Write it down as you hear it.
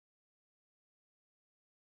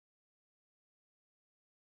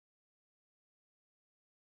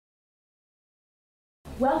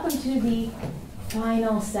Welcome to the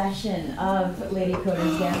final session of Lady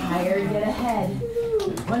Coders Get Hired, Get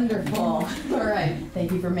Ahead. Wonderful. All right,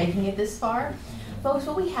 thank you for making it this far. Folks,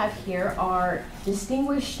 what we have here are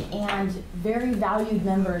distinguished and very valued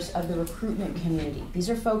members of the recruitment community. These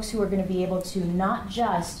are folks who are going to be able to not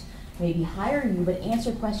just maybe hire you, but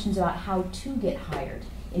answer questions about how to get hired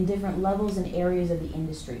in different levels and areas of the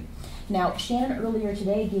industry. Now, Shannon earlier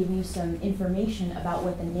today gave you some information about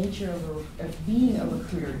what the nature of being a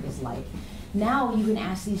recruiter is like. Now you can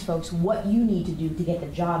ask these folks what you need to do to get the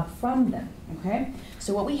job from them, okay?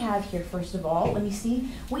 So what we have here, first of all, let me see,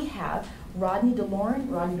 we have Rodney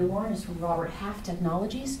DeLorean. Rodney DeLorean is from Robert Half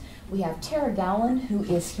Technologies. We have Tara Gowland, who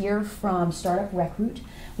is here from Startup Recruit.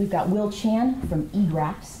 We've got Will Chan from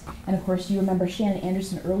eGraphs. And of course, you remember Shannon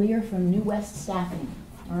Anderson earlier from New West Staffing.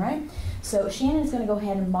 All right? So Shannon's going to go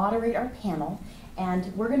ahead and moderate our panel,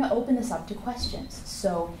 and we're going to open this up to questions.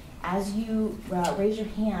 So as you raise your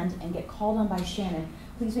hand and get called on by Shannon,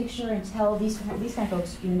 please make sure and tell these kind of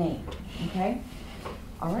folks your name, okay?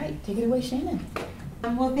 All right, take it away, Shannon.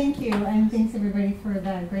 Well, thank you, and thanks everybody for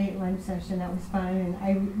the great lunch session. That was fun, and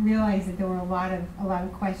I realized that there were a lot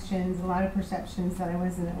of questions, a lot of perceptions that I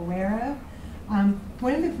wasn't aware of.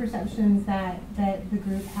 One of the perceptions that the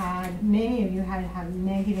group had, many of you had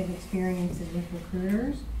negative experiences with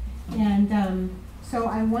recruiters, and so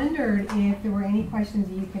I wondered if there were any questions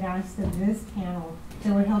that you could ask of this panel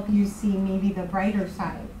that would help you see maybe the brighter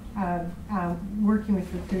side of working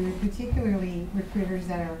with recruiters, particularly recruiters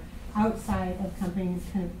that are outside of companies.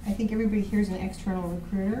 Kind of, I think everybody here is an external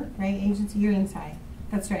recruiter, right? Agency, you're inside.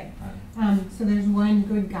 That's right. So there's one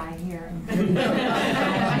good guy here.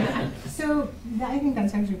 So I think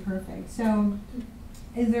that's actually perfect. So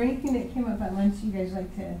is there anything that came up at lunch you guys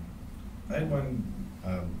like to? I had one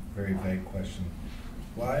very vague question.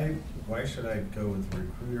 Why should I go with a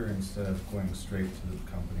recruiter instead of going straight to the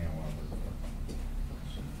company I want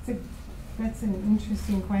to work for? That's an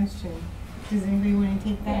interesting question. Does anybody want to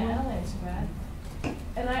take that? Yeah, I'll answer that.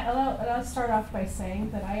 And I'll start off by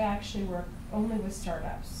saying that I actually work only with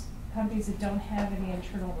startups, companies that don't have any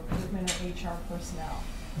internal recruitment or HR personnel.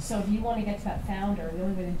 So if you want to get to that founder, the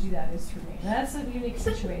only way to do that is through me. And that's a unique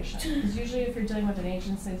situation, because usually if you're dealing with an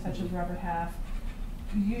agency such as Robert Half,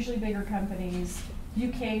 usually bigger companies, you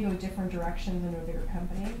can go different directions than a bigger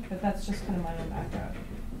company, but that's just kind of my own background.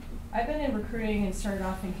 I've been in recruiting and started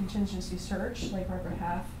off in contingency search, like Robert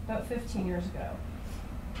Half, about 15 years ago.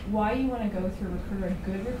 Why you want to go through a recruiter, a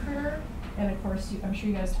good recruiter, and of course, I'm sure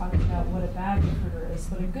you guys talked about what a bad recruiter is,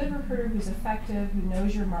 but a good recruiter who's effective, who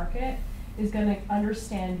knows your market, is going to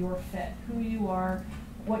understand your fit, who you are,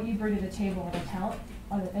 what you bring to the table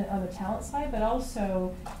on the talent side, but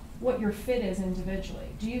also what your fit is individually.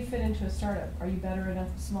 Do you fit into a startup? Are you better in a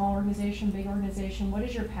small organization, big organization? What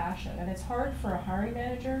is your passion? And it's hard for a hiring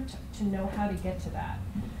manager to know how to get to that.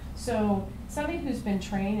 So somebody who's been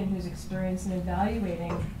trained and who's experienced in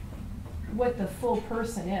evaluating what the full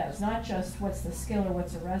person is, not just what's the skill or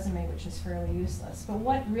what's a resume, which is fairly useless, but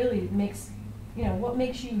what really makes, what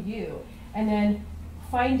makes you you, and then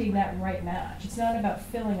finding that right match. It's not about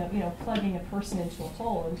plugging a person into a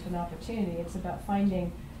hole, into an opportunity. It's about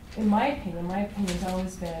finding, in my opinion has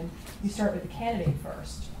always been, you start with the candidate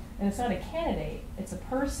first. And it's not a candidate, it's a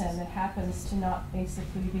person that happens to not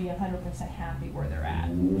basically be 100% happy where they're at.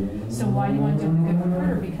 So why do you want to do a good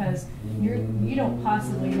recruiter? Because you don't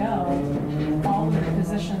possibly know all of the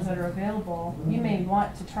positions that are available. You may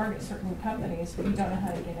want to target certain companies, but you don't know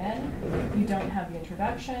how to get in. You don't have the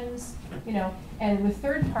introductions, and with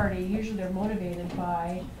third party, usually they're motivated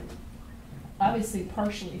by obviously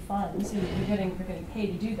partially funds, they're getting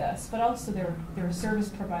paid to do this, but also they're a service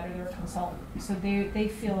provider, they're a consultant. So they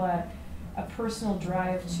feel a personal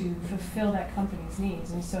drive to fulfill that company's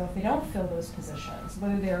needs. And so if they don't fill those positions,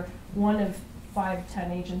 whether they're one of 5,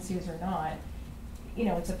 10 agencies or not,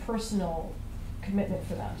 it's a personal commitment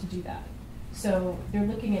for them to do that. So they're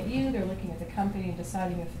looking at you, they're looking at the company and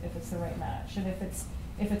deciding if it's the right match. And if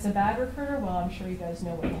it's a bad recruiter, well, I'm sure you guys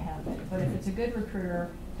know what can happen. But if it's a good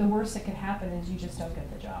recruiter, the worst that could happen is you just don't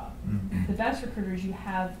get the job. The best recruiters, you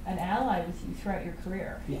have an ally with you throughout your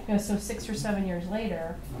career. Yeah. So 6 or 7 years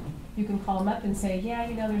later, you can call them up and say, yeah,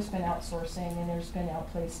 there's been outsourcing and there's been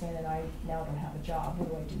outplacement and I now don't have a job. What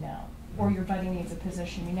do I do now? Or your buddy needs a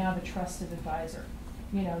position. You now have a trusted advisor,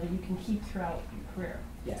 that you can keep throughout your career.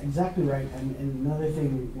 Yeah, exactly right. And another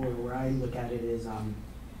thing where I look at it is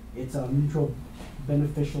it's a mutual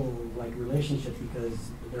beneficial relationship, because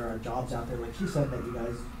there are jobs out there, like she said, that you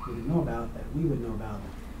guys wouldn't know about, that we would know about,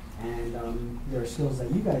 and there are skills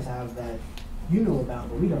that you guys have that you know about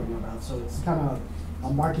but we don't know about. So it's kind of a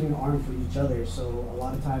marketing arm for each other. So a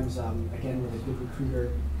lot of times, again, with a good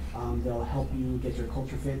recruiter, they'll help you get your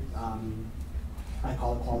culture fit. I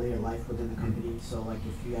call it quality of life within the company. So like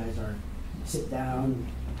if you guys are sit down,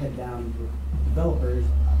 head down with developers,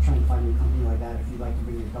 try and find a company like that. If you like to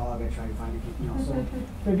bring your dog, I try and find a, you know, so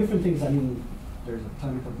there are different things. I mean, there's a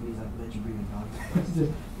ton of companies that let you bring a dog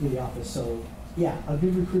to the office. So yeah, a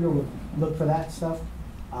good recruiter would look for that stuff.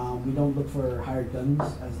 We don't look for hired guns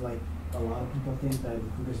as like a lot of people think that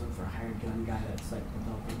recruiters look for a hired gun guy that's like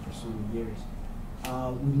developing for so many years.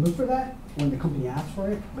 We look for that when the company asks for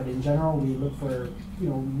it, but in general, we look for, you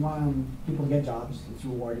know, we want people to get jobs. It's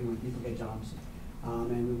rewarding when people get jobs.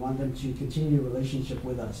 And we want them to continue a relationship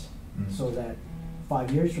with us so that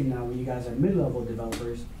 5 years from now, when you guys are mid-level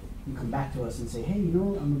developers, you come back to us and say, hey, you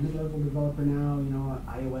know, I'm a mid-level developer now, you know,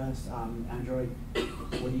 iOS, Android,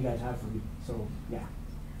 what do you guys have for me? So, yeah.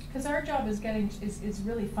 Because our job is is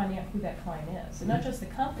really finding out who that client is, and not just the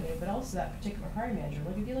company, but also that particular hiring manager.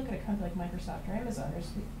 Like if you look at a company like Microsoft or Amazon, there's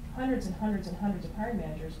hundreds and hundreds and hundreds of hiring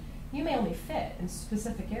managers. You may only fit in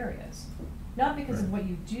specific areas, not because of what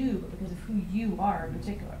you do, but because of who you are in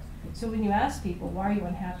particular. So when you ask people, why are you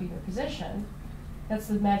unhappy in your position, that's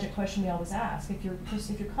the magic question we always ask. If you're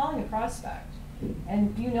calling a prospect,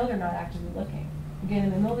 and you know they're not actively looking, again,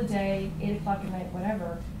 in the middle of the day, 8 o'clock at night,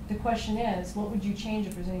 whatever, the question is, what would you change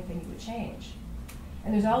if there's anything you would change?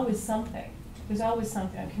 And there's always something. There's always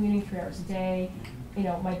something. I'm commuting 3 hours a day. You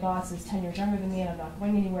know, my boss is 10 years younger than me and I'm not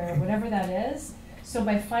going anywhere, whatever that is. So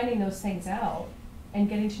by finding those things out and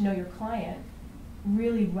getting to know your client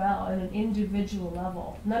really well at an individual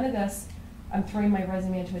level, none of this, I'm throwing my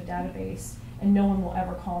resume into a database and no one will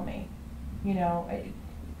ever call me. You know,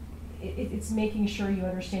 it's making sure you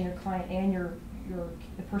understand your client and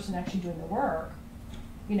the person actually doing the work.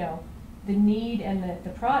 You know, the need and the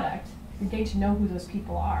product, you're getting to know who those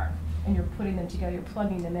people are, and you're putting them together, you're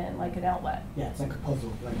plugging them in like an outlet. Yeah, it's like a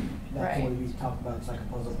puzzle. Like that's Right. what we talk about. It's like a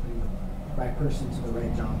puzzle, putting the right person to the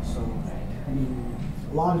right job. So, I mean,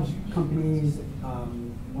 a lot of companies,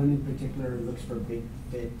 one in particular looks for big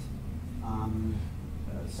fit.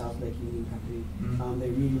 South Lake Union Company. They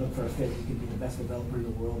really look for a fit. You could be the best developer in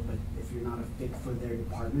the world, but if you're not a fit for their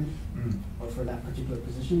department or for that particular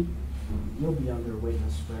position, you'll be on their wait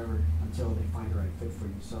list forever until they find the right fit for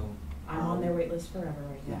you. So I'm on their wait list forever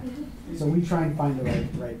right now. Yeah. So we try and find the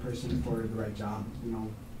right person for the right job. You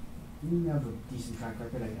know, you have a decent track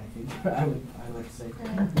record, I think. I like to say.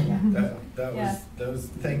 Yeah. That was.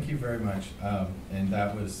 Thank you very much. And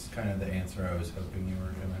that was kind of the answer I was hoping you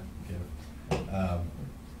were gonna give.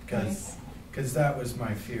 Because that was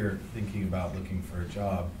my fear thinking about looking for a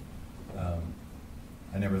job.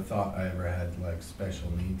 I never thought I ever had like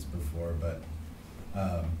special needs before, but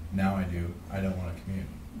now I do. I don't want to commute,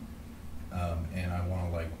 and I want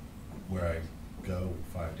to like where I go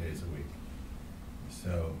 5 days a week.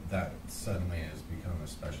 So that suddenly has become a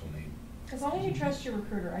special need. As long as you trust your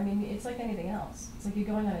recruiter, I mean, it's like anything else. It's like you're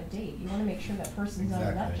going on a date. You want to make sure that person's not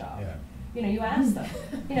a nut job. Yeah. You know, you ask them.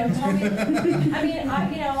 You know, tell me. I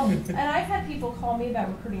mean, you know, and I've had people call me about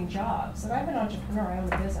recruiting jobs, and I'm an entrepreneur. I own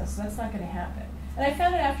a business, so that's not going to happen. And I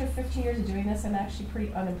found that after 15 years of doing this, I'm actually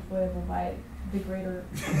pretty unemployable by the greater.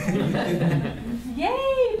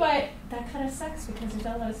 Yay! But that kind of sucks because there's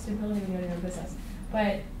not a lot of stability when you're in your business.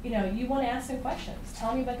 But you know, you want to ask them questions.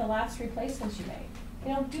 Tell me about the last 3 placements you made.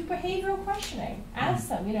 You know, do behavioral questioning. Ask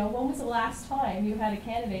them, you know, when was the last time you had a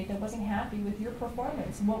candidate that wasn't happy with your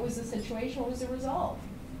performance? What was the situation? What was the result?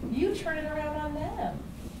 You turn it around on them.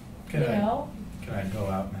 Can I go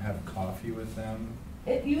out and have coffee with them?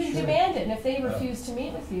 You would demand it, and if they refuse to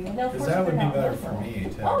meet with you, and of course that would they're be not better local. for me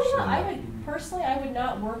to Oh yeah, actually, I would personally. I would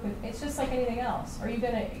not work with. It's just like anything else. Are you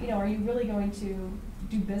gonna, you know, are you really going to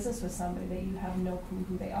do business with somebody that you have no clue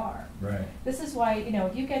who they are? Right. This is why, you know,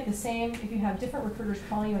 if you get the same, if you have different recruiters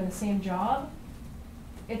calling you in the same job,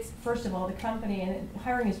 it's first of all the company and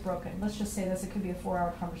hiring is broken. Let's just say this. It could be a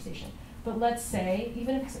 4-hour conversation. But let's say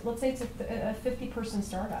let's say it's a 50-person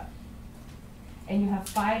startup, and you have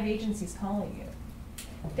 5 agencies calling you.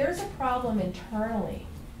 There's a problem internally.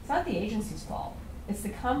 It's not the agency's fault. It's the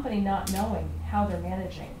company not knowing how they're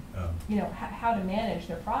managing, you know, how to manage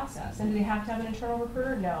their process. And do they have to have an internal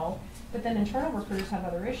recruiter? No. But then internal recruiters have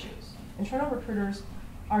other issues. Internal recruiters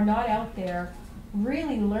are not out there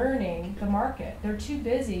really learning the market. They're too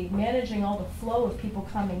busy managing all the flow of people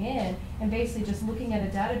coming in and basically just looking at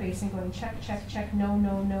a database and going check, check, check, no,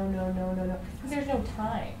 no, no, no, no, no, no, because there's no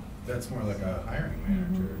time. That's more like a hiring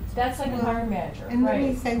manager. That's like a hiring manager. And let me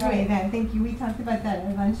right, segue right. that. Thank you. We talked about that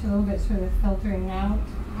at lunch a little bit, sort of filtering out.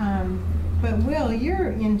 But Will,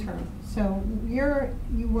 you're intern, so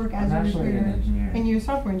you work as I'm a actually recruiter, an engineer. and you're a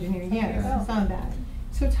software engineer. Yes, Oh. I saw that.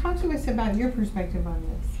 So talk to us about your perspective on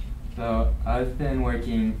this. So I've been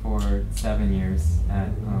working for 7 years at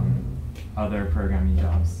other programming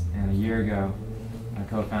jobs, and a year ago I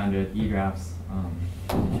co-founded eGraphs. You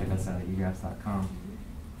can check us out at egraphs.com.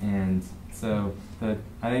 And so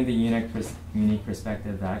I think the unique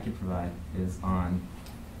perspective that I could provide is on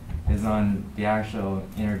the actual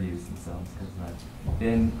interviews themselves, because I've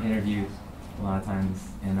been interviewed a lot of times,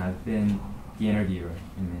 and I've been the interviewer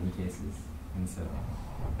in many cases. And so,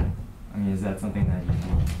 I mean, is that something that you'd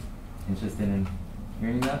be interested in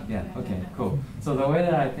hearing about? Yeah. Okay. Cool. So the way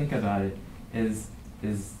that I think about it is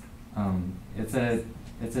it's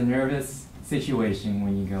a nervous situation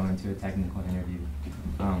when you go into a technical interview.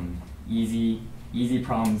 Easy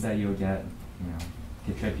problems that you'll get,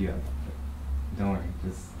 could trip you up. But don't worry,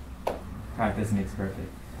 just practice makes perfect.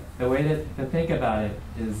 The way to think about it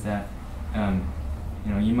is that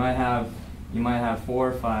you might have 4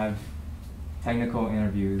 or 5 technical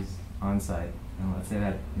interviews on site. Let's say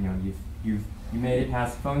that you made it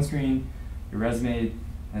past the phone screen, your resume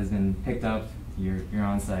has been picked up, you're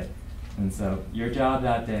on site, and so your job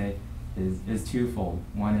that day is twofold.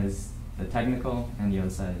 One is the technical, and the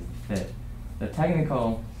other side is the fit. The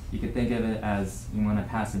technical, you could think of it as you want to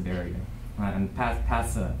pass a barrier and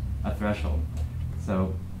pass a threshold.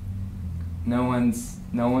 So no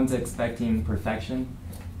one's expecting perfection,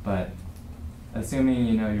 but assuming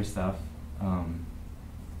you know your stuff,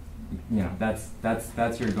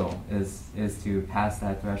 that's your goal is to pass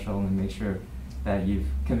that threshold and make sure that you've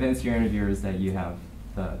convinced your interviewers that you have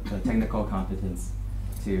the technical competence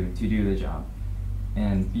to do the job.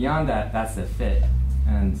 And beyond that, that's the fit.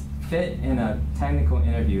 And fit in a technical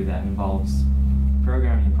interview that involves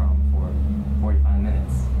programming problem for 45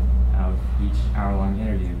 minutes out of each hour-long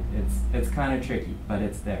interview, it's kind of tricky, but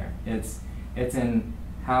it's there. It's in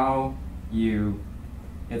how you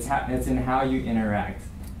interact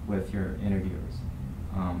with your interviewers.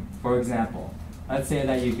 For example, let's say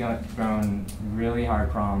that you got thrown a really hard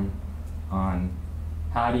problem on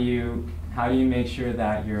how do you make sure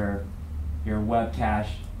that your web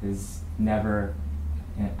cache is never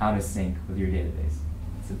out of sync with your database.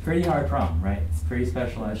 It's a pretty hard problem, right? It's pretty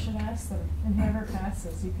specialized. You should ask them, and whoever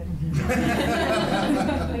passes, you can.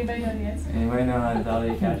 Anybody know the answer? Anybody know how to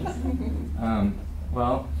validate caches?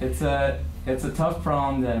 Well, it's a tough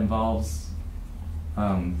problem that involves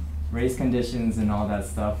race conditions and all that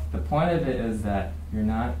stuff. The point of it is that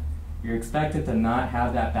you're expected to not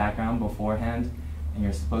have that background beforehand, and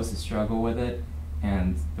you're supposed to struggle with it.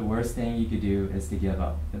 And the worst thing you could do is to give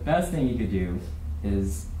up. The best thing you could do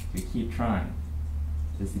is to keep trying.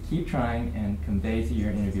 Is to keep trying and convey to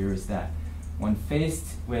your interviewers that when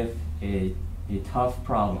faced with a tough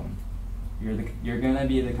problem, you're going to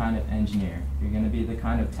be the kind of engineer, you're going to be the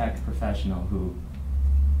kind of tech professional who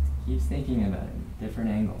keeps thinking about it in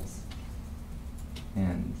different angles.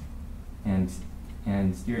 And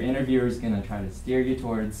your interviewer is going to try to steer you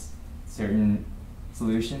towards certain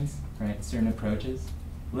solutions, right? Certain approaches.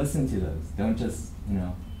 Listen to those. Don't just,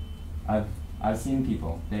 I've seen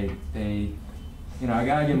people. They I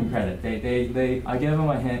gotta give them credit. I give them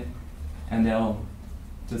a hint, and they'll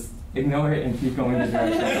just ignore it and keep going the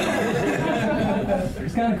direction.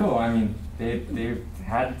 It's kind of cool. I mean, they've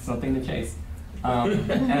had something to chase. But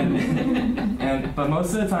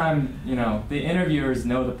most of the time, the interviewers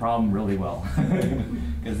know the problem really well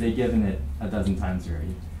because they've given it a dozen times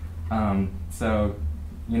already. So,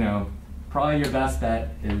 probably your best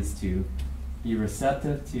bet is to be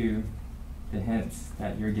receptive to the hints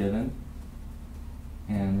that you're given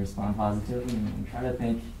and respond positively and try to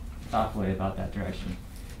think thoughtfully about that direction.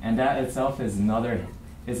 And that itself is another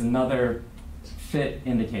fit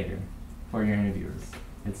indicator for your interviewers.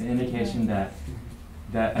 It's an indication that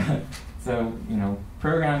so,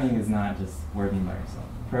 programming is not just working by yourself.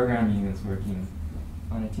 Programming is working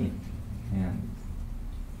on a team. And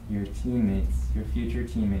your teammates, your future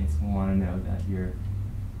teammates will want to know that you're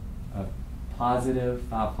a positive,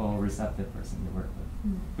 thoughtful, receptive person to work with,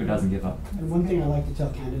 who doesn't give up. And one thing I like to tell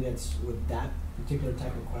candidates with that particular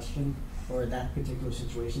type of question or that particular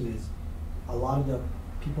situation is a lot of the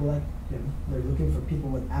people like him, they're looking for people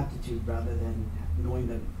with aptitude rather than knowing.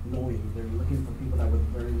 They're looking for people that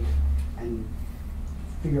would learn and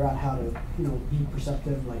figure out how to, be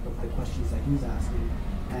perceptive, like of the questions that he's asking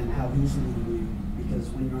and how he's leading you. Because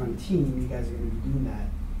when you're on a team, you guys are going to be doing that,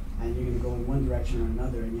 and you're going to go in one direction or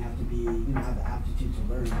another, and you have to be, have the aptitude to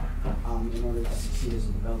learn in order to succeed as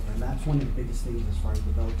a developer. And that's one of the biggest things as far as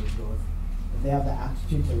developers go. If they have the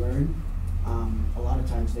aptitude to learn, a lot of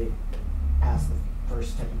times they pass the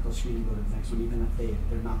first technical screen and go to the next one, even if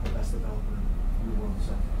they're not the best developer in the world.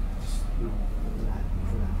 So just, look for that.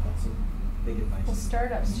 That's a big advice. Well,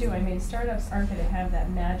 startups too. I mean, startups aren't going to have that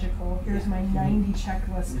magical, here's my 90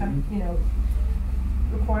 checklist, you know,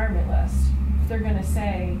 requirement list. They're going to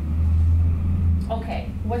say, okay,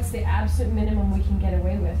 what's the absolute minimum we can get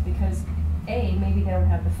away with? Because A, maybe they don't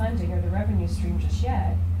have the funding or the revenue stream just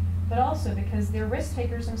yet, but also because they're risk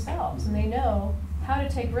takers themselves and they know how to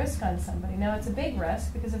take risk on somebody. Now, it's a big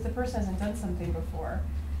risk because if the person hasn't done something before,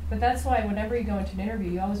 but that's why whenever you go into an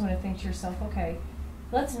interview, you always want to think to yourself, okay,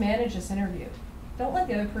 let's manage this interview. Don't let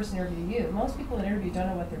the other person interview you. Most people that interview don't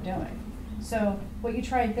know what they're doing. So what you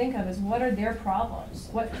try and think of is what are their problems?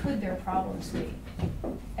 What could their problems be?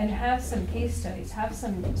 And have some case studies, have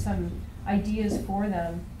some ideas for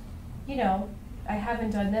them. You know, I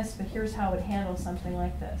haven't done this, but here's how I would handle something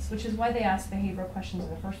like this, which is why they ask behavioral questions in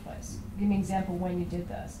the first place. Give me an example when you did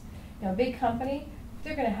this. You know, a big company,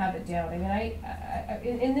 they're going to have it down. I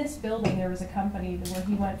mean, in this building, there was a company where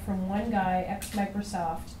he went from one guy,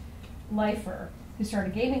 ex-Microsoft lifer, who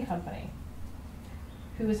started a gaming company,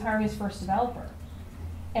 who was hiring his first developer.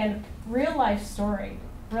 And real life story,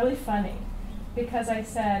 really funny, because I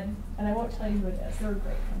said, and I won't tell you who it is, they're a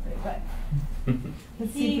great company, but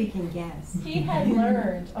let's see if we can guess. He had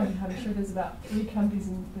learned, oh God, I'm sure there's about 3 companies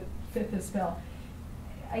that fit this bill.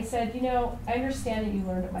 I said, you know, I understand that you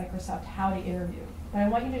learned at Microsoft how to interview, but I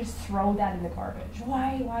want you to just throw that in the garbage.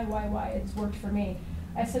 Why? It's worked for me.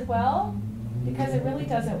 I said, well, because it really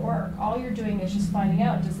doesn't work. All you're doing is just finding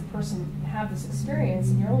out, does the person have this experience,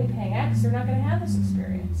 and you're only paying X, they're not going to have this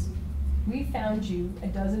experience. We found you a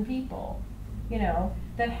dozen people, you know,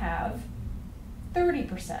 that have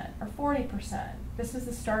 30% or 40%. This is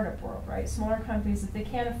the startup world, right? Smaller companies that they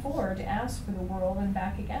can't afford to ask for the world and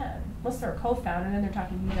back again. Unless they're a co-founder, and then they're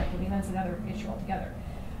talking huge equity, that's another issue altogether.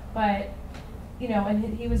 But, you know,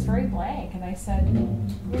 and he was very blank, and I said,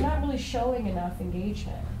 you're not really showing enough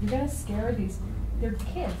engagement. You're going to scare these, they're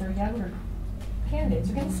kids, they're younger candidates.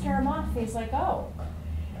 You're going to scare them off. And he's like, oh.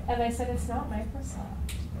 And I said, it's not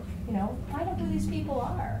Microsoft. You know, find out who these people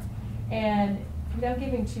are. And without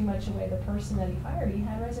giving too much away, the person that he hired, he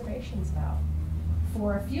had reservations about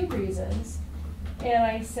for a few reasons. And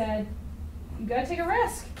I said, you gotta take a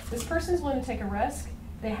risk. This person's willing to take a risk.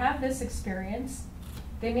 They have this experience.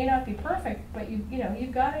 They may not be perfect, but you know,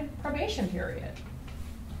 you've got a probation period.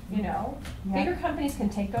 You know, bigger companies can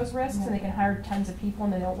take those risks and they can hire tons of people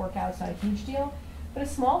and they don't work out. It's not a huge deal. But a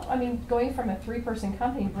small, I mean, going from a 3-person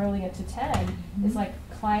company growing it to 10 is like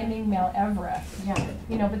climbing Mount Everest. Yeah.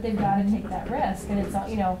 You know, but they've got to take that risk, and it's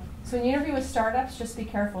you know. So when you interview with startups, just be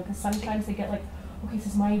careful because sometimes they get like, okay, this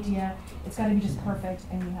is my idea. It's got to be just perfect,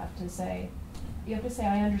 and you have to say,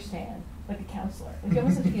 I understand, like a counselor. Like you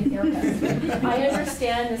almost have to be a therapist. I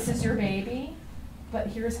understand this is your baby, but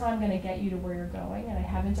here's how I'm going to get you to where you're going, and I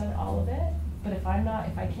haven't done all of it. But if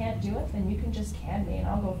I can't do it, then you can just can me, and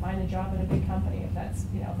I'll go find a job in a big company if that's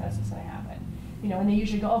what's going to happen. You know, and they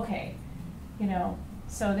usually go, okay, you know.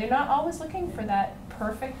 So they're not always looking for that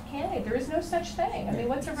perfect candidate. There is no such thing. I mean,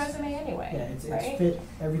 what's a resume anyway? Yeah, right? it's fit.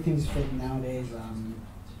 Everything's fit nowadays.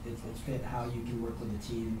 It's fit how you can work with a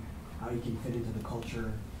team, how you can fit into the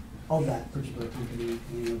culture of that particular company.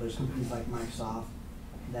 You know, there's companies like Microsoft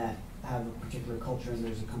that have a particular culture, and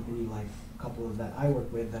there's a company like a couple of that I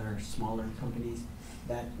work with that are smaller companies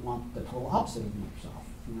that want the total opposite of Microsoft.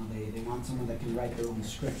 You know, they want someone that can write their own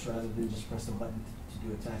scripts rather than just press a button to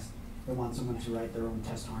do a test. They want someone to write their own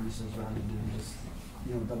test harnesses rather than just,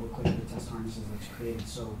 you know, double click the test harnesses that's created.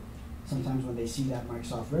 So sometimes when they see that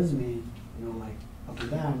Microsoft resume, you know, like up and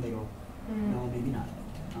down, they go, no, maybe not.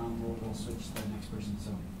 We'll switch to the next person. So,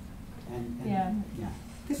 and yeah.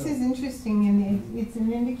 This is interesting, and it's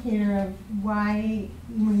an indicator of why,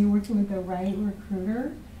 when you're working with the right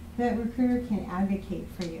recruiter, that recruiter can advocate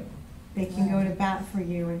for you. They can go to bat for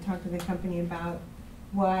you and talk to the company about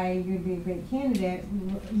why you'd be a great candidate,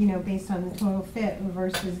 you know, based on the total fit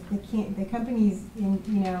versus the companies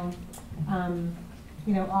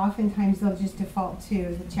oftentimes they'll just default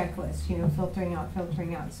to the checklist, you know, filtering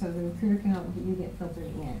out. So the recruiter can help you get filtered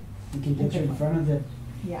in. You can get you in front of the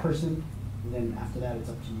person. And then after that, it's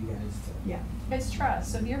up to you guys to. Yeah, it's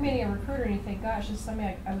trust. So if you're meeting a recruiter and you think, gosh, this is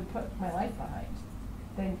something I would put my life behind,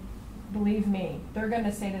 then believe me, they're going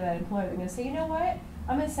to say to that employer, they're going to say, you know what,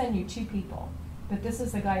 I'm going to send you 2 people, but this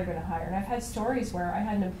is the guy you're going to hire. And I've had stories where I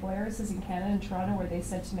had an employer, this is in Canada, in Toronto, where they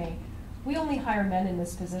said to me, we only hire men in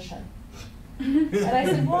this position. And I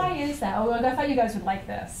said, why is that? Oh, I thought you guys would like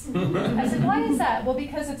this. I said, why is that? Well,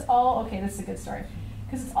 because it's all, okay, this is a good story.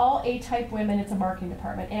 because it's all A-type women, it's a marketing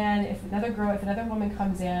department. And if another woman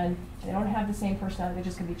comes in, and they don't have the same personality, they're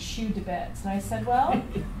just gonna be chewed to bits. And I said, well,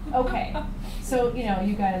 okay. So, you know,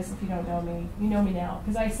 you guys, if you don't know me, you know me now.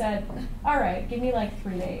 Because I said, all right, give me like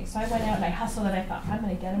 3 days. So I went out and I hustled and I thought, I'm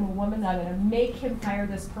gonna get him a woman, I'm gonna make him hire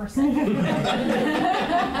this person. and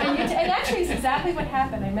actually, it's exactly what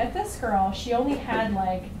happened. I met this girl, she only had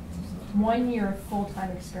like 1 year of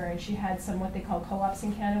full-time experience. She had some what they call co-ops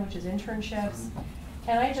in Canada, which is internships.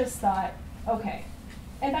 And I just thought, okay.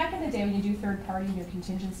 And back in the day when you do third party, you do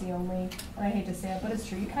contingency only, and I hate to say it, but it's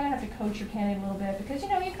true, you kind of have to coach your candidate a little bit because, you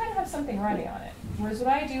know, you kind of have something running on it. Whereas what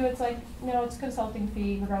I do, it's like, no, it's a consulting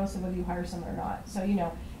fee regardless of whether you hire someone or not. So, you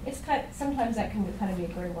know, it's sometimes that can kind of be a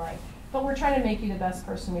gray line. But we're trying to make you the best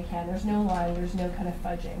person we can. There's no line, there's no kind of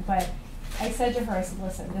fudging. But I said to her, I said,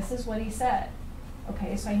 listen, this is what he said.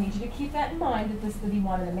 Okay, so I need you to keep that in mind that he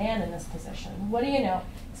wanted a man in this position. What do you know?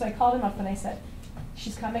 So I called him up and I said,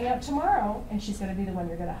 she's coming up tomorrow and she's gonna be the one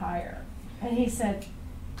you're gonna hire. And he said,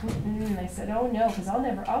 and I said, oh no, because I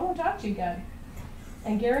won't talk to you again.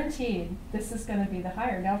 And guaranteed, this is gonna be the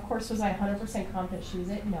hire. Now, of course, was I 100% confident she was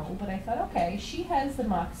it? No, but I thought, okay, she has the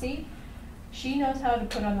moxie. She knows how to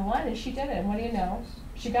put on the line and she did it. And what do you know?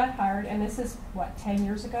 She got hired, and this is, what, 10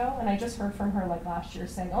 years ago? And I just heard from her like last year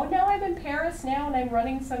saying, oh, now I'm in Paris now, and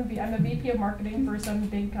I'm a VP of marketing for some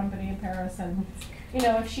big company in Paris. And, you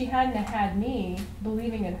know, if she hadn't have had me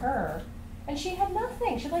believing in her, and she had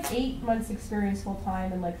nothing. She had like 8 months experience full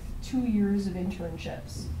time and like 2 years of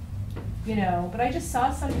internships, you know. But I just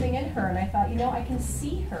saw something in her, and I thought, you know, I can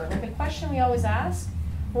see her. Like the question we always ask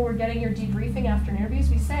when we're getting your debriefing after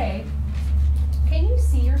interviews, we say, can you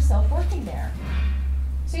see yourself working there?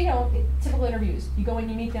 So, you know, typical interviews, you go in,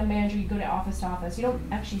 you meet the manager, you go to office, you don't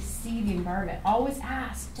actually see the environment. Always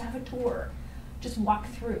ask to have a tour, just walk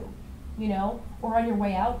through, you know, or on your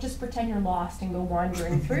way out, just pretend you're lost and go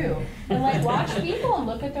wandering through. And like watch people and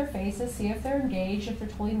look at their faces, see if they're engaged, if they're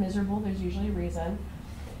totally miserable, there's usually a reason,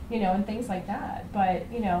 you know, and things like that. But,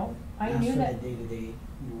 you know, I knew that. The day-to-day, you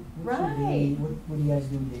know, right. What do you guys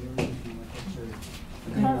do daily? You know, what's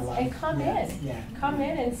your come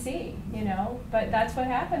in and see, you know. But that's what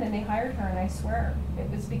happened, and they hired her, and I swear it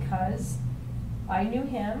was because I knew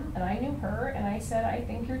him and I knew her, and I said, I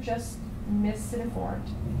think you're just misinformed.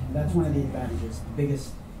 And that's one of the advantages, the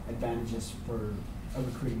biggest advantages for a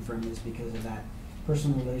recruiting firm is because of that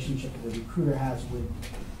personal relationship that the recruiter has with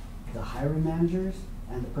the hiring managers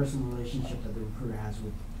and the personal relationship that the recruiter has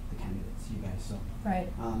with the candidates, you guys. So right.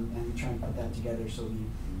 And we try and put that together so we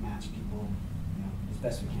match people, you know, as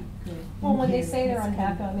best we can. Good. Well, when they say they're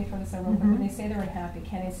unhappy, let me throw this out real quick. When they say they're unhappy,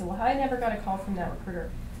 candidates say, well, I never got a call from that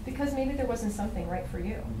recruiter because maybe there wasn't something right for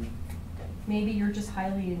you. Maybe you're just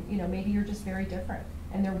highly, you know, maybe you're just very different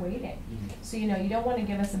and they're waiting. So, you know, you don't want to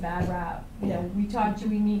give us a bad rap. You know, we talked to,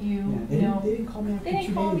 we meet you, you know. They didn't call me after 2 days. They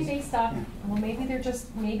didn't call me, they stopped. Yeah. Well, maybe they're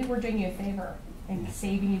just, maybe we're doing you a favor and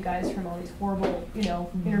saving you guys from all these horrible, you know,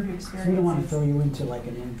 interview experiences. So we don't want to throw you into like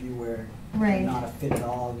an interview where right. you're not a fit at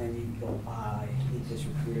all, and then you go, I hate this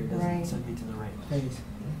recruiter, doesn't right. send me to the right place.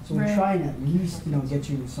 So we try and at least, you know, get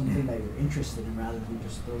you something that you're interested in rather than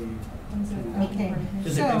just throw you. Okay.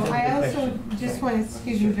 So I also just want to,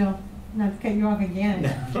 excuse me, Bill, not to cut you off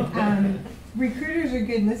again. Recruiters are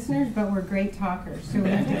good listeners, but we're great talkers. So we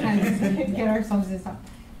have to kind of get ourselves this up.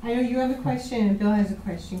 I know you have a question and Bill has a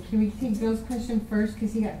question. Can we take Bill's question first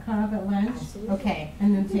because he got caught up at lunch? Absolutely. Okay,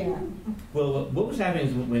 and then Tara. Well, what was happening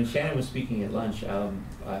is when Shannon was speaking at lunch,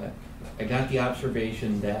 I got the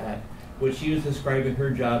observation that what she was describing her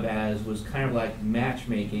job as was kind of like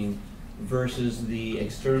matchmaking versus the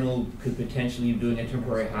external could potentially be doing a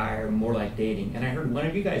temporary hire, more like dating. And I heard one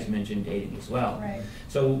of you guys mention dating as well. Right.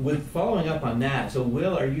 So with following up on that, so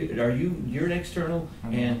Will, you're an external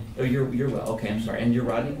and you're Will, okay, I'm sorry, and you're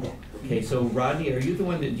Rodney? Okay, so Rodney, are you the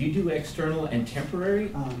one that do you do external and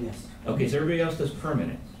temporary? Yes. Okay, so everybody else does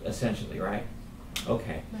permanent, essentially, right?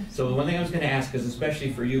 Okay, so the one thing I was going to ask is,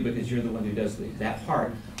 especially for you, because you're the one who does that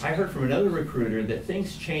part, I heard from another recruiter that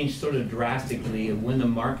things changed sort of drastically when the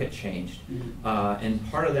market changed.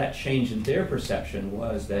 And part of that change in their perception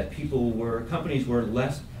was that companies were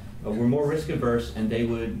more risk averse and they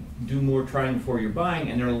would do more trying before you're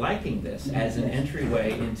buying, and they're liking this as an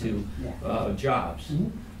entryway into jobs.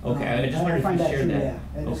 Okay, I just wanted to share that. Yeah,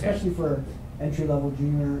 and especially for entry-level,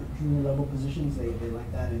 junior level positions, they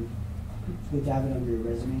like that. And it's good to have it under your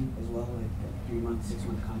resume as well, like a 3-month,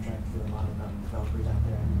 6-month contract for a lot of developers out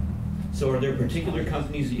there. So are there particular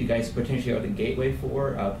companies that you guys potentially are the gateway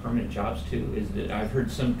for permanent jobs too? I've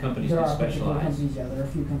heard some companies there that are specialize. Companies, yeah, there are a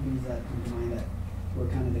few companies that come to mind that we're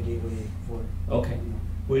kind of the gateway for. Okay.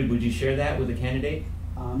 You know. Would you share that with a candidate?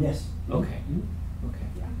 Yes. Okay.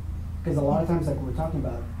 Okay. Because a lot of times, like we're talking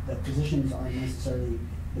about, the positions aren't necessarily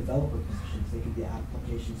developer positions. They could be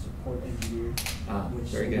application support engineer, which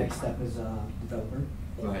very the good. next step is a developer.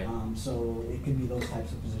 Right. So it could be those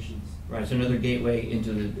types of positions. Right, so another gateway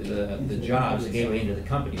into the Into the jobs, a company gateway itself. into the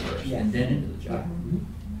company first, Yeah. and then into the job. Mhm.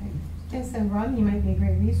 Yes, and Rob, you might be a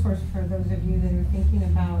great resource for those of you that are thinking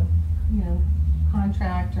about,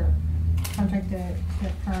 contract or contract to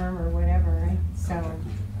firm or whatever, right? So,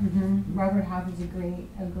 Robert Half is a great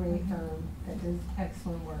firm that does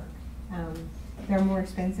excellent work. They're more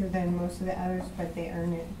expensive than most of the others, but they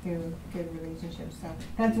earn it through good relationships. So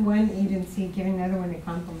that's one agency giving another one a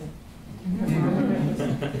compliment.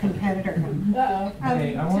 Competitor. Uh-oh.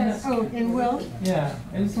 Hey, I wanna- And Will? Yeah,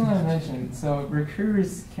 I just want to mention, so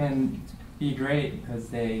recruiters can be great because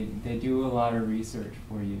they do a lot of research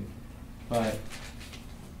for you,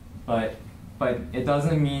 but it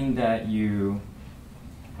doesn't mean that you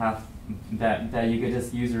have that you could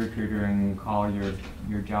just use a recruiter and call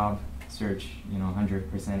your job search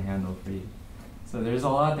 100% handled for you. So there's a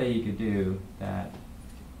lot that you could do that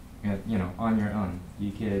on your own.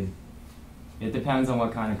 You could. It depends on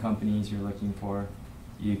what kind of companies you're looking for.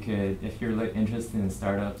 You could, if you're interested in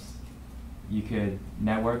startups, you could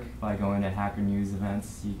network by going to Hacker News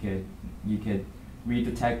events. You could read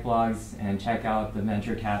the tech blogs and check out the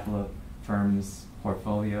venture capital firms'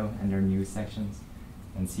 portfolio and their news sections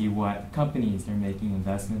and see what companies they're making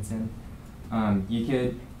investments in. You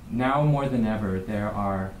could, now more than ever, there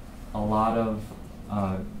are a lot of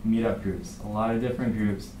meetup groups, a lot of different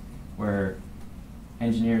groups where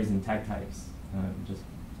engineers and tech types just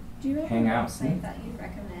Do you have hang a out. website that you'd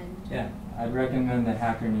recommend? Yeah, I'd recommend the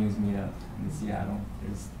Hacker News meetup in Seattle.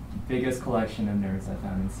 There's the biggest collection of nerds I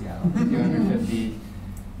found in Seattle. 250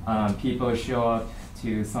 people show up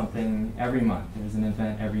to something every month. There's an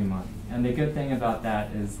event every month. And the good thing about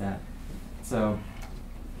that is that,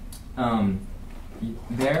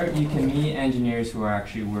 there you can meet engineers who are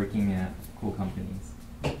actually working at cool companies.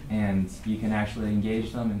 And you can actually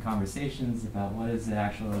engage them in conversations about what is it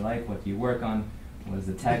actually like, what do you work on, what is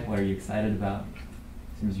the tech, what are you excited about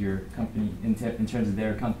in terms of your company, in terms of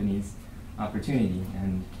their company's opportunity,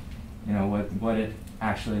 and what it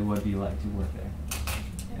actually would be like to work there.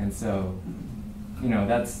 And so,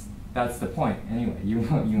 that's the point. Anyway, you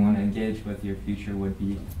want to engage with your future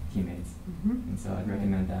would-be teammates, and so I'd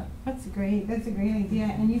recommend that. That's great. That's a great idea.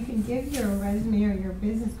 And you can give your resume or your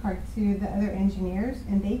business card to the other engineers,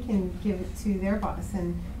 and they can give it to their boss,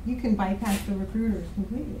 and you can bypass the recruiters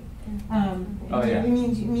completely. Oh, yeah.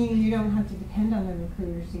 Meaning you don't have to depend on the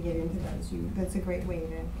recruiters to get into those. That's a great way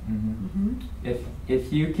to.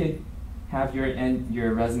 If you could have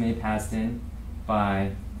your resume passed in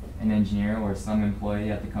by an engineer or some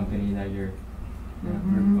employee at the company that you're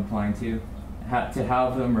applying to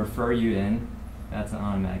have them refer you in, that's an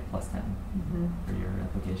automatic +10 for your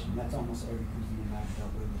application. That's almost every company I've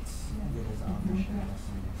dealt with. It is optional.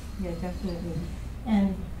 Yeah, definitely.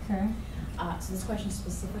 And Sarah? So this question is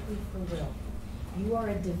specifically for Will. You are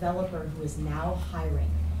a developer who is now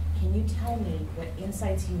hiring. Can you tell me what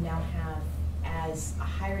insights you now have as a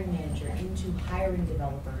hiring manager into hiring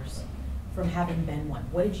developers from having been one?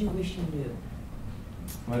 What did you wish you knew?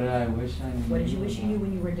 What did I wish I knew? What did you wish you knew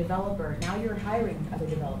when you were a developer? Now you're hiring other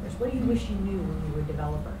developers. What do you wish you knew when you were a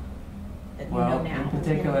developer that you know now? In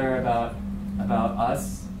particular about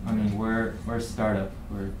us, I mean, we're a startup.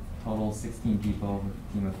 We're total 16 people, we're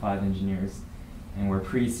a team of 5 engineers, and we're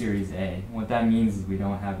pre-Series A. What that means is we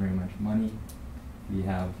don't have very much money. We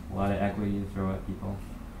have a lot of equity to throw at people.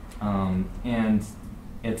 And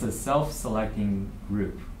it's a self-selecting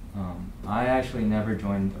group. I actually never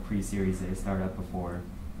joined a pre-Series A startup before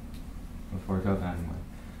co-founding one.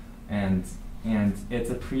 And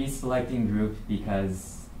it's a pre-selecting group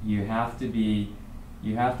because you have to be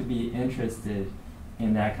interested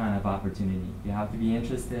in that kind of opportunity. You have to be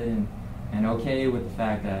interested in and okay with the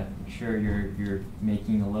fact that sure you're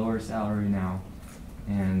making a lower salary now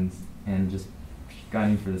and just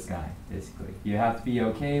gunning for the sky, basically. You have to be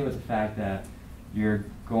okay with the fact that you're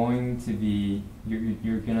going to need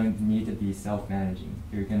to be self-managing.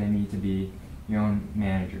 You're gonna need to be your own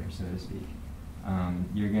manager, so to speak.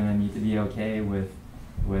 You're gonna need to be okay with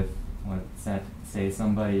say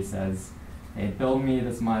somebody says, hey, build me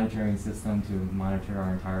this monitoring system to monitor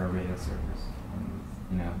our entire array of servers.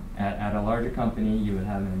 And, at a larger company, you would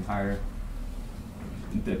have an entire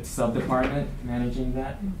sub-department managing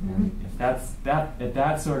that. And if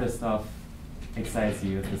that sort of stuff excites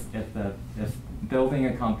you, if building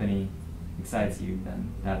a company excites you,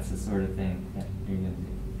 then that's the sort of thing that you're gonna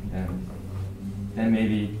do. Then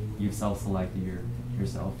maybe you've self-selected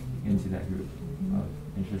yourself into that group of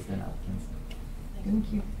interested applicants.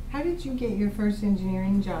 Thank you. How did you get your first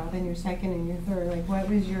engineering job and your second and your third? Like,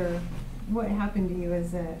 what happened to you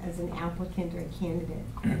as an applicant or a candidate?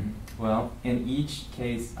 Well, in each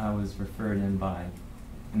case, I was referred in by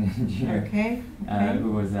an engineer Okay.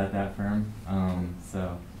 who was at that firm.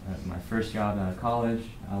 So my first job out of college,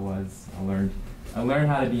 I learned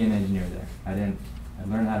how to be an engineer there. I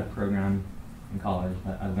learned how to program in college,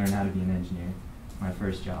 but I learned how to be an engineer. My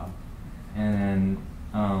first job, and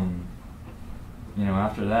then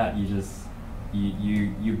after that,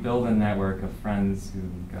 you build a network of friends who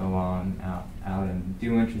go on out and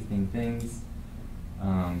do interesting things.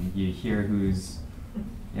 You hear who's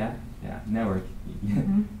network.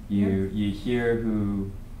 Mm-hmm. You hear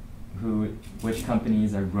which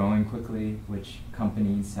companies are growing quickly, which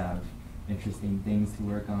companies have interesting things to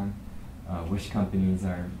work on, which companies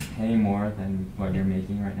are paying more than what you're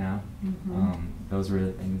making right now. Mm-hmm. Those were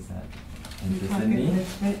the things that interested me.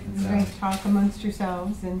 You guys talk amongst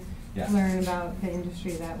yourselves and Yeah. learn about the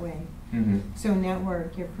industry that way. Mm-hmm. So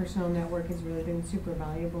your personal network has really been super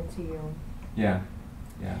valuable to you. Yeah,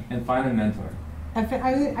 and find a mentor.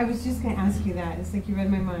 I was just going to ask you that. It's like you read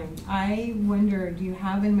my mind. I wonder, do you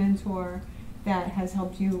have a mentor that has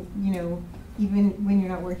helped you, even when you're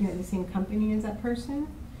not working at the same company as that person?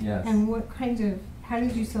 Yes. And how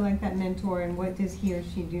did you select that mentor, and what does he or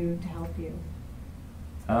she do to help you?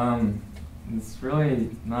 It's really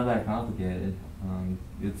not that complicated.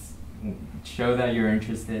 It's show that you're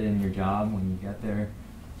interested in your job when you get there.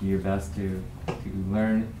 Do your best to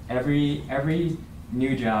learn. Every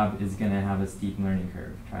new job is going to have a steep learning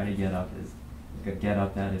curve. Try to get up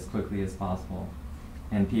that as quickly as possible,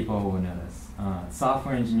 and people will notice.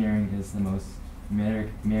 Software engineering is the most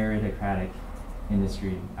meritocratic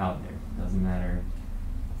industry out there.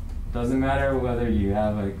 Doesn't matter whether you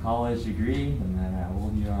have a college degree, doesn't matter how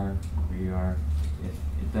old you are, where you are.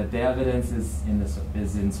 If the evidence is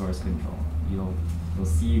in source control, you'll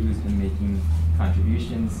see who's been making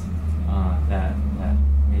contributions that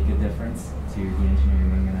make a difference to the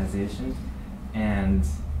engineering organization, and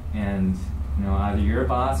either your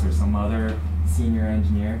boss or some other senior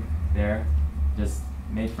engineer there, just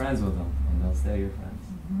make friends with them, and they'll stay your friends.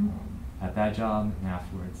 Mm-hmm. At that job and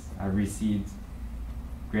afterwards, I received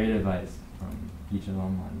great advice from each of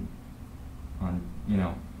them on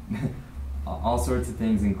all sorts of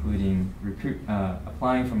things, including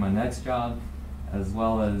applying for my next job, as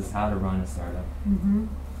well as how to run a startup. Mm-hmm.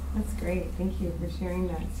 That's great. Thank you for sharing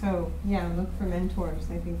that. So yeah, look for mentors.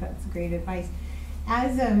 I think that's great advice.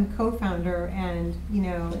 As a co-founder and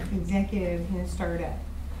executive in a startup,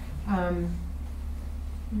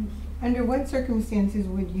 under what circumstances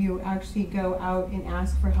would you actually go out and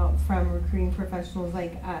ask for help from recruiting professionals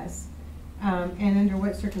like us? And under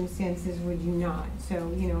what circumstances would you not?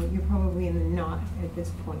 So, you're probably in the not at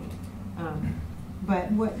this point.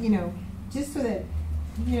 But what, just so that,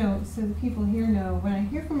 so the people here know, when I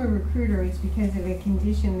hear from a recruiter, it's because of a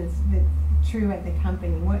condition that's true at the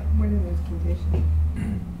company. What are those conditions?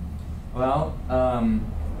 Well,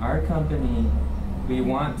 our company, we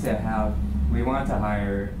want to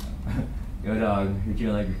hire go dog,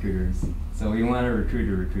 you're like recruiters. So we want a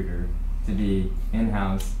recruiter to be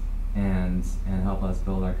in-house and help us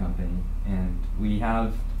build our company. And we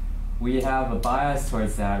have a bias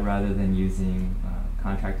towards that rather than using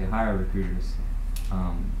contract to hire recruiters,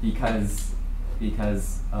 because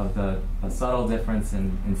of the subtle difference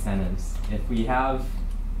in incentives. If we have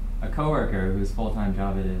a coworker whose full-time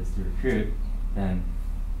job it is to recruit, then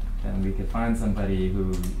we could find somebody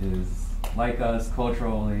who is like us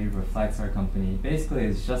culturally, reflects our company. Basically,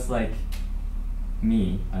 it's just like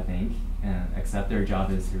me, I think, except their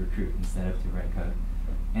job is to recruit instead of to write code.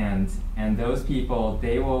 And those people,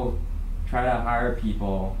 they will try to hire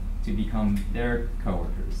people to become their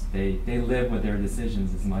coworkers. They live with their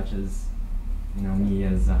decisions as much as me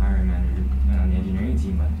as a hiring manager on the engineering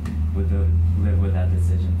team would live with that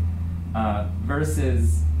decision.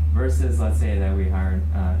 Versus let's say that we hired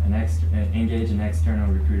engage an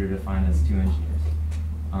external recruiter to find us 2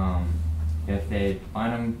 engineers. If they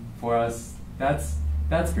find them for us,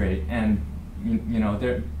 that's great. And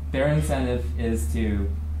their incentive is to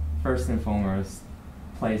first and foremost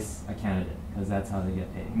place a candidate, because that's how they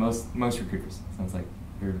get paid. Most recruiters, sounds like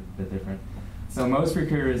they're a bit different. So most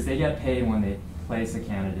recruiters, they get paid when they place a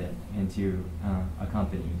candidate into a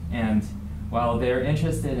company. And while they're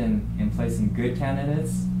interested in placing good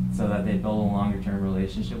candidates so that they build a longer term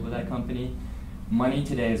relationship with that company, money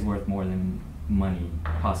today is worth more than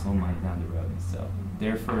possible money down the road. So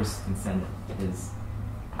their first incentive is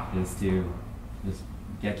to just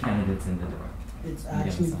get candidates in the door. It's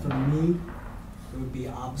actually, for me, it would be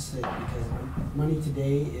opposite, because money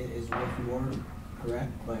today is worth more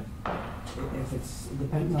correct, but if it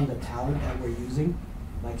depends on the talent that we're using.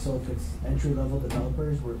 Like, so if it's entry-level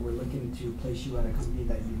developers, we're looking to place you at a company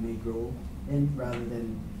that you may grow in rather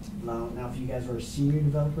than, now if you guys are senior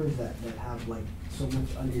developers that have like so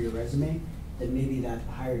much under your resume, then maybe that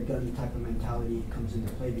hired gun type of mentality comes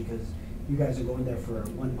into play because you guys are going there for a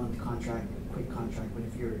 1 month contract, quick contract. But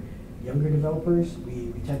if you're younger developers,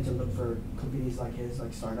 we tend to look for companies like his,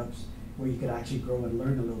 like startups, where you could actually grow and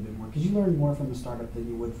learn a little bit more. Because you learn more from a startup than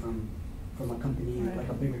you would from a company, right, like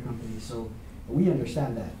a bigger company. So we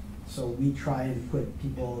understand that. So we try and put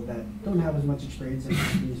people that don't have as much experience in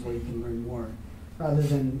companies where you can learn more, rather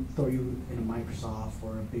than throw you in a Microsoft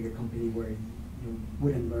or a bigger company where you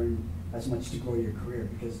wouldn't learn as much to grow your career.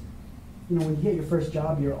 Because, you know, when you get your first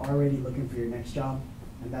job, you're already looking for your next job.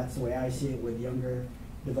 And that's the way I see it with younger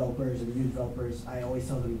developers and new developers. I always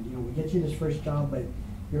tell them, you know, we get you this first job, but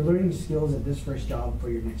you're learning skills at this first job for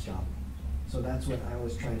your next job. So that's what I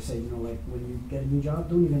always try to say, you know, like when you get a new job,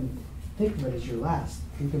 don't even think of it as your last.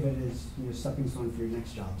 Think of it as, you know, stepping stone for your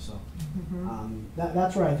next job. So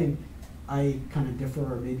that's where I think I kind of differ,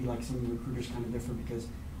 or maybe like some recruiters kind of differ, because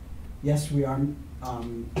yes, we are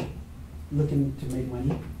looking to make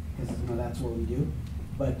money, because, you know, that's what we do.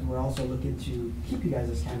 But we're also looking to keep you guys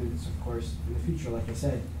as candidates, of course, in the future, like I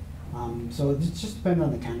said. So it just depends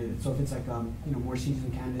on the candidate. So if it's like, you know, more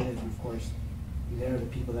seasoned candidate, and of course, they're the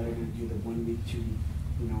people that are going to do the 1 week, 2 week,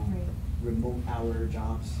 you know, Right. remote hour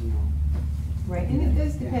jobs, you know. Right, and it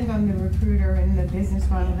does depend on the recruiter and the business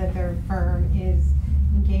model that their firm is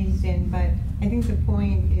engaged in, but I think the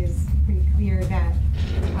point is pretty clear that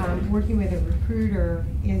working with a recruiter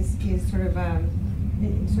is sort of a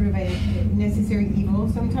necessary evil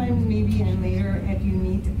sometimes, maybe, and later if you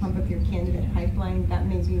need to pump up your candidate pipeline, that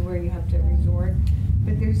may be where you have to resort.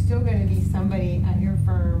 But there's still going to be somebody at your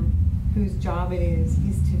firm whose job it is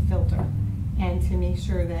to filter and to make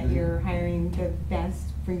sure that you're hiring the best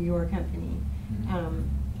for your company.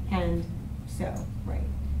 And so, right.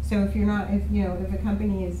 So if you're not, if a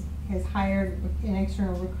company has hired an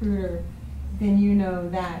external recruiter, then you know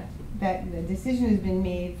that the decision has been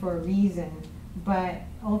made for a reason, but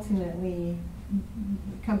ultimately,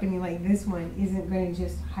 a company like this one isn't going to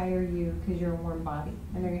just hire you because you're a warm body,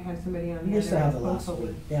 and they're going to have somebody on the Yes, they other have end, the last hopefully.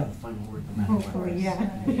 word. They have the final word. No matter what. Hopefully,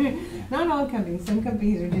 yeah. Not all companies. Some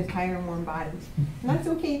companies are just hiring warm bodies. And that's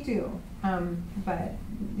okay too, but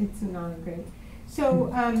it's not great.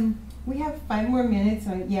 So we have 5 more minutes.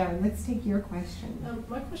 Yeah, let's take your question.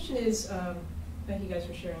 My question is, thank you guys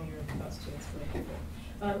for sharing your thoughts too. It's really helpful.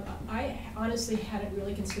 I honestly hadn't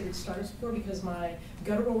really considered startups before because my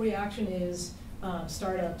guttural reaction is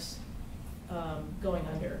startups going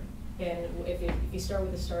under. And if you start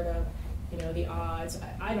with a startup, you know, the odds,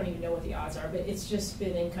 I don't even know what the odds are, but it's just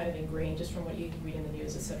been kind of ingrained just from what you read in the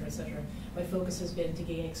news, et cetera, et cetera. My focus has been to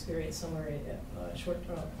gain experience somewhere in a short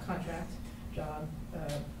contract job,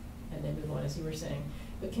 and then move on, as you were saying.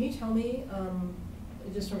 But can you tell me,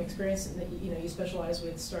 just from experience, that you specialize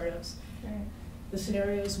with startups, the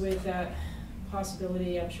scenarios with that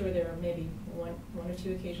possibility? I'm sure there are maybe one or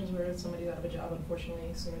two occasions where somebody's out of a job,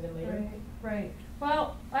 unfortunately, sooner than later. Right.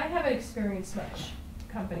 Well, I haven't experienced much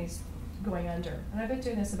companies going under, and I've been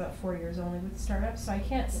doing this about 4 years only with startups, so I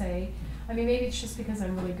can't say. I mean, maybe it's just because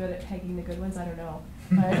I'm really good at pegging the good ones. I don't know.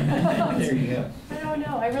 But There you go. I don't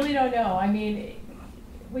know. I really don't know. I mean,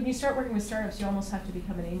 when you start working with startups, you almost have to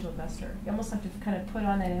become an angel investor. You almost have to kind of put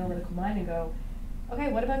on that analytical mind and go,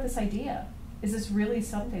 okay, what about this idea? Is this really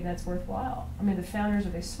something that's worthwhile? I mean, the founders,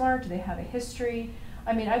 are they smart? Do they have a history?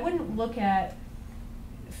 I mean, I wouldn't look at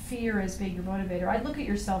fear as being your motivator. I'd look at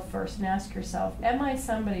yourself first and ask yourself, am I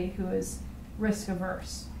somebody who is risk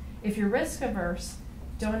averse? If you're risk averse,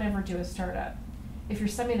 don't ever do a startup. If you're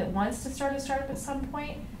somebody that wants to start a startup at some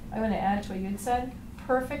point, I'm going to add to what you had said,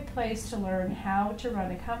 perfect place to learn how to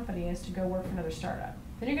run a company is to go work for another startup.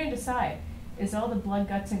 Then you're going to decide, is all the blood,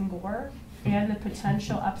 guts, and gore and the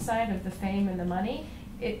potential upside of the fame and the money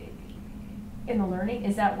in the learning,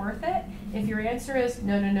 is that worth it? If your answer is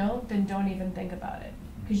no, then don't even think about it.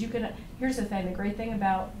 Because you can, here's the thing, the great thing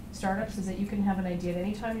about startups is that you can have an idea at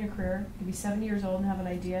any time in your career. You can be 70 years old and have an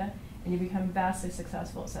idea, and you become vastly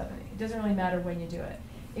successful at 70. It doesn't really matter when you do it.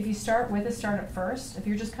 If you start with a startup first, if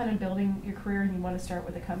you're just kind of building your career and you want to start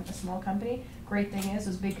with a small company, great thing is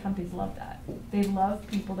those big companies love that. They love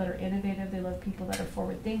people that are innovative. They love people that are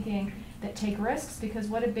forward thinking, that take risks, because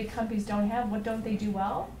what do big companies don't have? What don't they do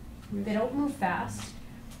well? They don't move fast.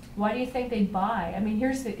 Why do you think they buy? I mean,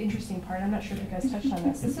 here's the interesting part. I'm not sure if you guys touched on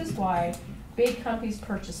this. This is why big companies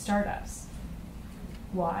purchase startups.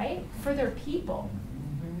 Why? For their people.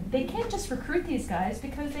 they can't just recruit these guys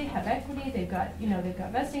because they have equity, they've got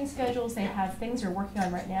vesting schedules, they have things they're working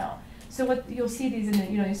on right now. So what you'll see these in the,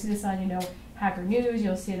 you see this on, Hacker News,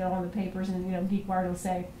 you'll see it on the papers, and GeekWire will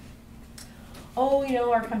say, oh,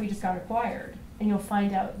 our company just got acquired. And you'll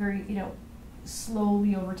find out very,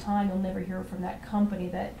 slowly over time, you'll never hear from that company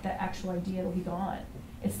that actual idea will be gone.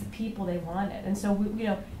 It's the people they wanted. And so,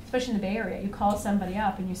 especially in the Bay Area, you call somebody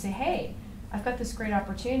up and you say, hey, I've got this great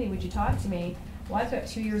opportunity, would you talk to me? Well, I've got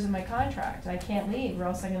 2 years of my contract, and I can't leave, or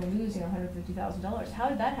else I'm going to lose, $150,000. How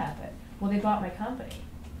did that happen? Well, they bought my company.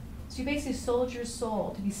 So you basically sold your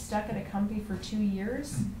soul to be stuck at a company for 2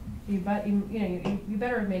 years. You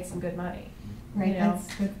better have made some good money. Right, that's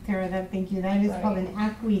good, Tara. Thank you. That is called an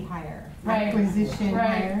acqui-hire, acquisition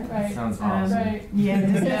hire. Right. Sounds awesome. Right. Yeah.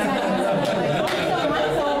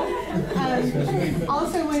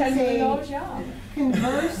 Also, want to say,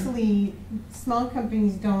 conversely, small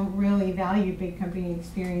companies don't really value big company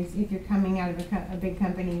experience if you're coming out of a big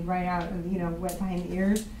company right out of wet behind the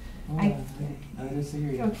ears. I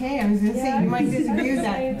disagree. Okay, I was going to say, you might disagree with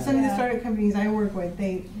that. Some of the startup companies I work with,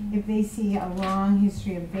 if they see a long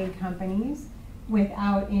history of big companies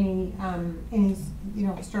without any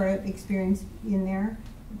startup experience in there,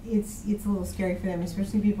 it's a little scary for them,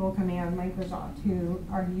 especially people coming out of Microsoft who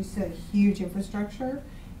are used to huge infrastructure,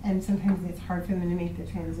 and sometimes it's hard for them to make the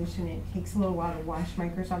transition. It takes a little while to wash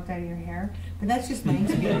Microsoft out of your hair, but that's just my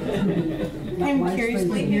experience. I'm curious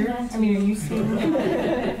what are you seeing that?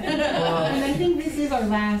 And I think this is our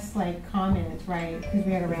last comment, right? Because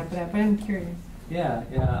we got to wrap it up, but I'm curious. Yeah,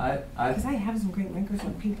 Because I have some great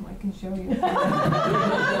Microsoft people I can show you. We got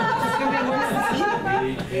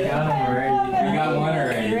them already. We got one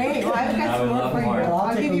already. Great. Well, I've got some more for you.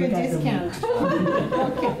 I'll give you a discount.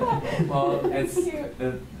 Okay. Well,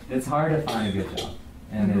 it's hard to find a good job,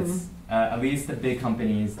 and it's at least the big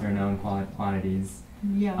companies, they're known quantities.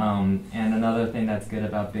 Yeah. And another thing that's good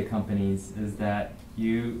about big companies is that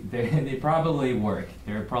they probably work.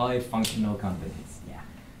 They're probably functional companies.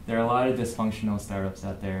 There are a lot of dysfunctional startups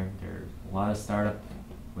out there. There are a lot of startups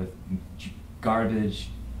with garbage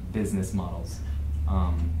business models,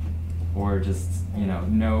 or just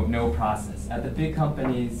no process. At the big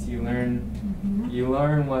companies, you learn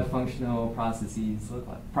what functional processes look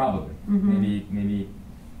like. Probably, maybe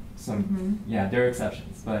some. Yeah, there are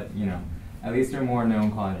exceptions, but at least they're more known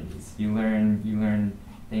quantities. You learn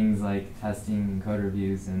things like testing, code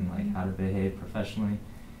reviews, and how to behave professionally.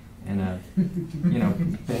 And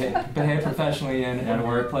behave professionally at a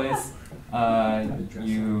workplace.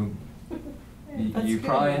 You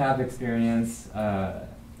probably have experience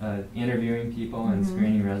interviewing people and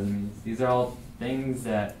screening resumes. These are all things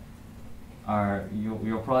that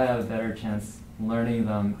you'll probably have a better chance learning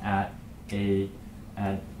them at maybe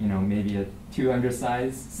a 200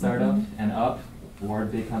 size startup and up, or a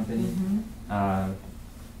big company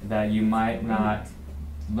that you might not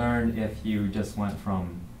learn if you just went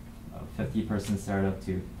from 50-person startup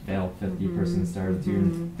to failed 50-person startup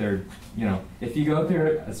to third. If you go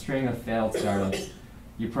through a string of failed startups,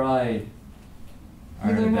 you probably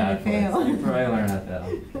are in a bad place. You probably learn how to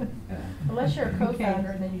fail. Yeah. Unless you're a co-founder,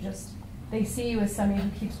 and then they see you as somebody who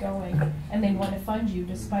keeps going, and they want to fund you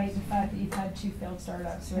despite the fact that you've had 2 failed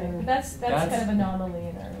startups. Right? But that's kind of an anomaly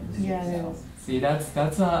in our industry. Yeah. See, that's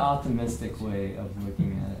an optimistic way of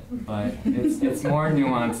looking at it, but it's more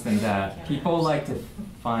nuanced than that. People like to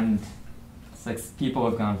fund people who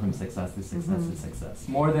have gone from success to success to success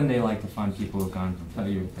more than they like to fund people who have gone from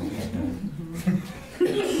failure to failure. And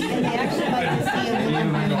they actually like to see a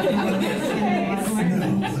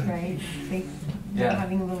little bit of right?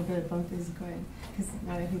 Having a little bit of both is good, because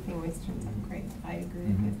not everything always turns out great. I agree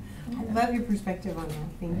with you. I love your perspective on that.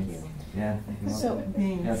 Thank you. Yeah, thank you. So,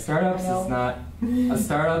 startups is not a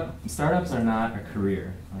startup. Startups are not a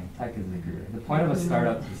career. Tech is a career. The point of a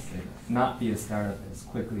startup is to not be a startup as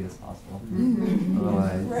quickly as possible.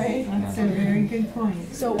 Otherwise, right. That's a very good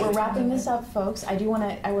point. So we're wrapping this up, folks. I want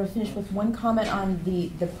to finish with one comment on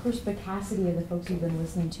the perspicacity of the folks you've been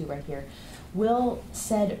listening to right here. Will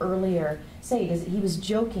said earlier, he was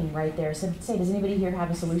joking right there, does anybody here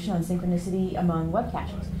have a solution on synchronicity among web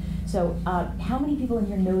caches? So how many people in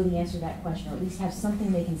here know the answer to that question, or at least have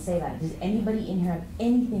something they can say about it? Does anybody in here have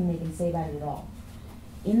anything they can say about it at all?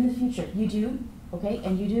 In the future, you do? Okay,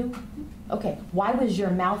 and you do? Okay, why was your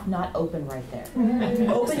mouth not open right there?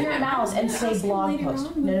 Open your mouth and say blog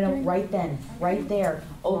post. No, right then, right there.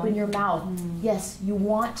 Open your mouth. Yes, you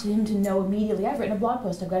want him to know immediately, I've written a blog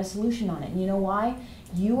post, I've got a solution on it. And you know why?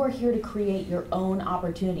 You are here to create your own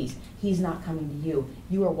opportunities. He's not coming to you.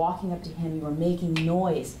 You are walking up to him, you are making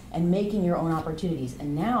noise and making your own opportunities.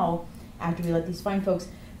 And now, after we let these fine folks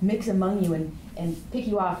mix among you and pick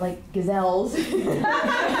you off like gazelles.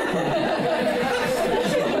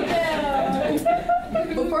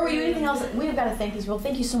 Before we do anything else, we've got to thank these people.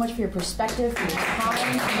 Thank you so much for your perspective, for your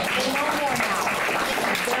time. They know more now.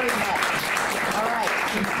 Thank you very much. All right.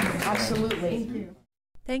 Absolutely. Thank you.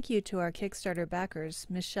 Thank you to our Kickstarter backers,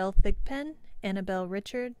 Michelle Thigpen, Annabelle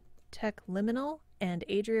Richard, Tech Liminal, and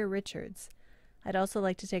Adria Richards. I'd also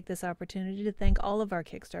like to take this opportunity to thank all of our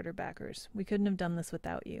Kickstarter backers. We couldn't have done this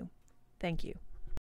without you. Thank you.